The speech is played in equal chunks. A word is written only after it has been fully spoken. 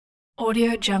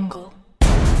Audio Jungle.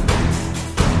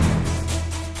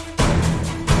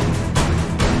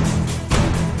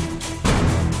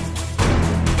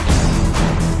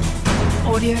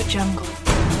 Audio Jungle.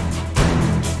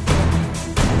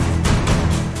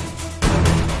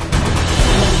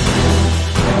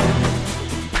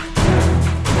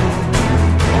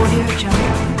 Audio Jungle.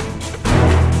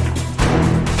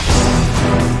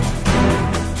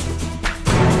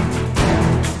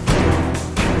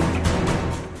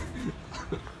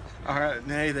 Alright,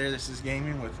 hey there, this is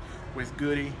Gaming with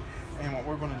Goody, and what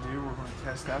we're going to do, we're going to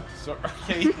test out this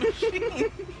arcade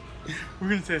machine. We're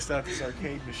going to test out this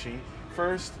arcade machine.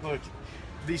 First, look,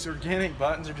 these organic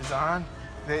buttons are designed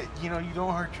that, you know, you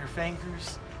don't hurt your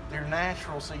fingers. They're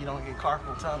natural so you don't get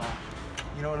carpal tunnel.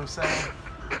 You know what I'm saying?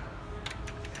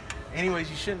 Anyways,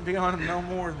 you shouldn't be on them no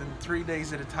more than 3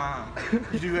 days at a time.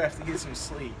 You do have to get some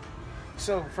sleep.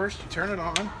 So first you turn it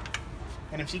on,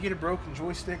 and if you get a broken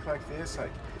joystick like this,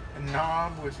 like a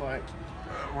knob with like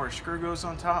where a screw goes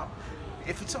on top,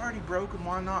 if it's already broken,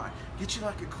 why not get you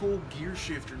like a cool gear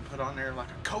shifter and put on there, like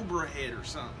a Cobra head or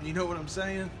something? You know what I'm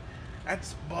saying?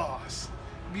 That's boss.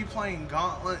 Be playing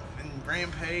Gauntlet and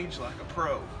Rampage like a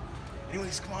pro.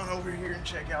 Anyways, come on over here and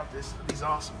check out these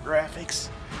awesome graphics.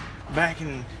 Back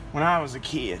in when I was a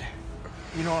kid,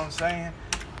 you know what I'm saying?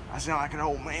 I sound like an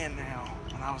old man now.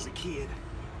 When I was a kid,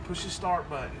 push the start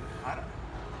button.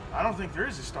 I don't think there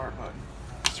is a start button.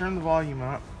 Let's turn the volume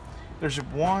up. There's a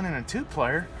 1 and a 2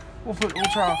 player. We'll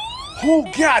try. Oh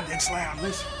God, that's loud.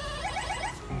 Listen.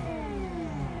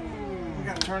 We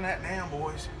gotta turn that down,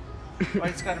 boys. Wait,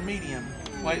 it's got a medium.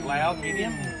 Wait, loud,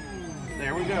 medium.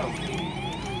 There we go.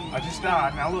 I just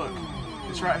died. Now look,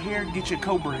 it's right here. Get your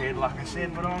Cobra head, like I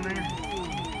said, put on there.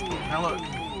 Now look,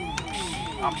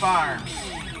 I'm firing.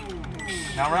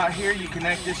 Now right here, you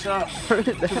connect this up to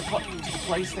the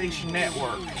PlayStation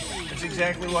Network. That's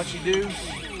exactly what you do.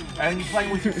 And you play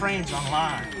with your friends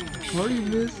online. What are you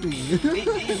missing?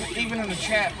 even in the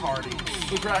chat party.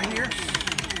 Look right here.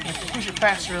 If you push it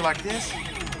faster like this.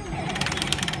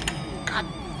 God,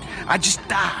 I just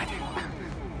died.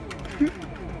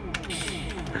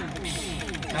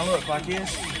 Now look, like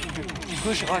this. You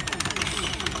push it like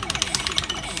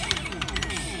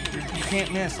you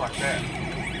can't miss like that.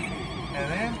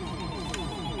 And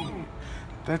then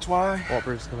that's why. What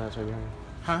person come out right behind?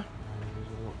 Huh?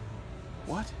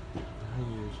 What?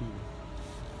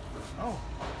 Oh.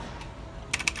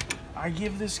 I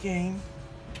give this game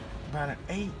about an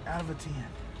 8 out of a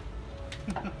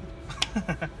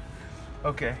 10.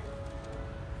 Okay.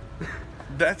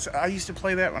 I used to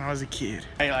play that when I was a kid.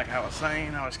 Hey, like I was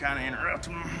saying, I was kind of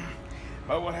interrupting.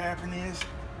 But what happened is,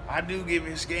 I do give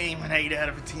this game an 8 out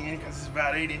of a 10 because it's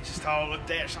about 8 inches tall. Look at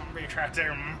that, something big right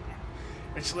there.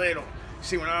 It's little.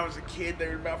 See, when I was a kid, they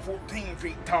were about 14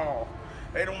 feet tall.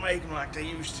 They don't make them like they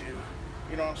used to.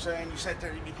 You know what I'm saying? You sit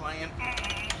there, you be playing.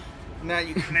 Now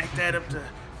you connect that up to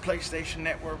PlayStation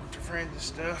Network with your friends and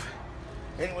stuff.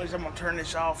 Anyways, I'm gonna turn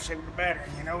this off, save the battery.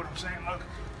 You know what I'm saying? Look,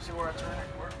 see where I turn it?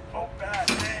 Oh God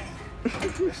dang!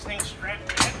 This thing's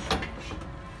strapped in.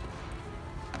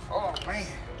 Oh man,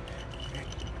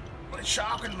 it's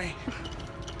shocking me.